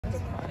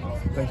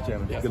Thanks,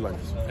 Jalen. Yeah. Good luck.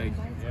 Thanks.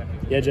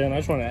 Yeah, Jen, I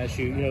just want to ask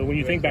you, when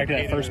you think back to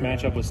that first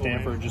matchup with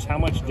Stanford, just how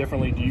much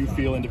differently do you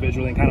feel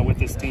individually and kind of with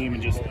this team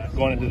and just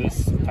going into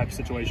this type of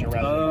situation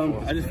rather than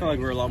before? I just feel like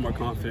we're a lot more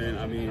confident.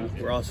 I mean,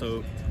 we're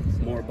also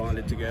more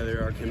bonded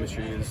together. Our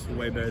chemistry is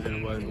way better than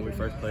it was when we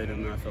first played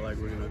them, and I feel like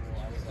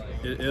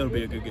it'll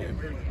be a good game.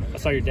 I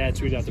saw your dad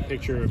tweet out the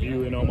picture of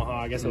you in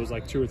Omaha. I guess it was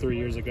like 2 or 3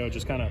 years ago.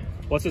 Just kind of,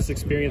 what's this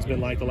experience been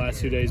like the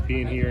last 2 days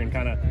being here and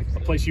kind of a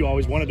place you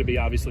always wanted to be,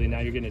 obviously, and now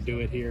you're getting to do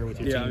it here with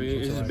your team? Yeah, I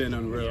mean, it's just been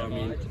unreal. I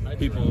mean,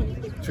 people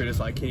treat us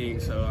like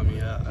kings, so I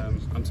mean,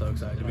 I'm so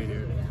excited to be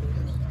here.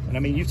 And I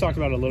mean, you've talked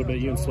about it a little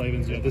bit, you and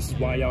Slavens, this is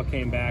why y'all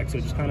came back. So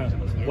just kind of,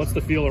 what's the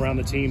feel around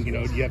the team?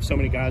 You have so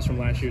many guys from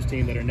last year's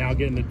team that are now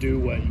getting to do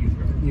what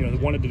you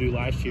wanted to do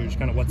last year. Just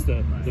kind of what's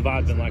the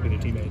vibe been like with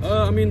your teammates?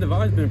 I mean, the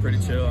vibe's been pretty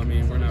chill. I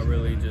mean, we're not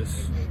really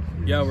just,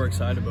 yeah, we're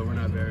excited, but we're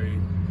not very,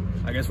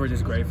 I guess we're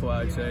just grateful,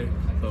 I'd say,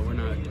 but we're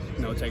not,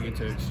 taking it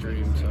to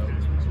extreme, so.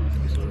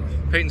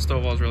 Peyton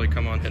Stovall's really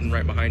come on hitting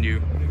right behind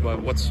you.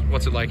 But what's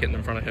it like hitting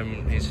in front of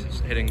him? He's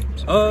hitting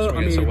so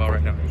well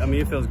right now. I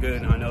mean, it feels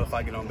good. I know if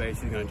I get on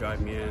base, he's going to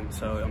drive me in.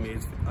 So, I mean,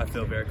 I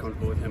feel very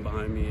comfortable with him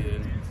behind me.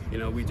 And,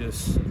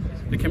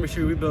 the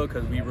chemistry we built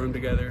because we room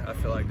together, I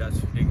feel like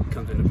it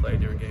comes into play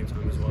during game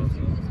time as well.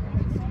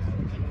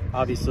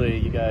 Obviously,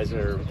 you guys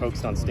are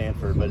focused on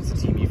Stanford, but it's a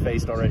team you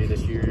faced already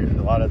this year.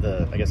 A lot of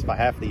I guess, by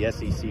half of the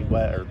SEC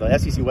West, or the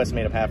SEC West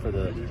made up half of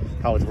the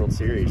College World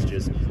Series.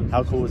 Just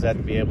how cool is that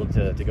to be able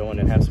to go in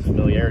and have some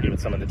familiarity with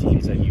some of the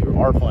teams that you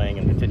are playing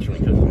and potentially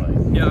could play?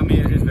 Yeah, I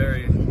mean,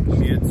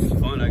 it's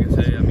fun, I can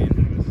say. I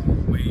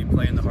mean, we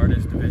play in the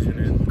hardest division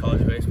in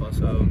college baseball,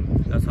 so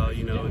that's how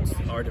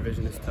our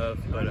division is tough.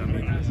 But, I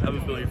mean, having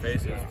a familiar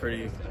face is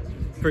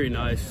pretty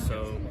nice,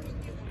 so.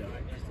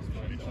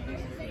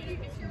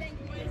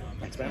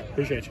 Thanks, man.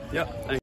 Appreciate you. Yeah, thanks.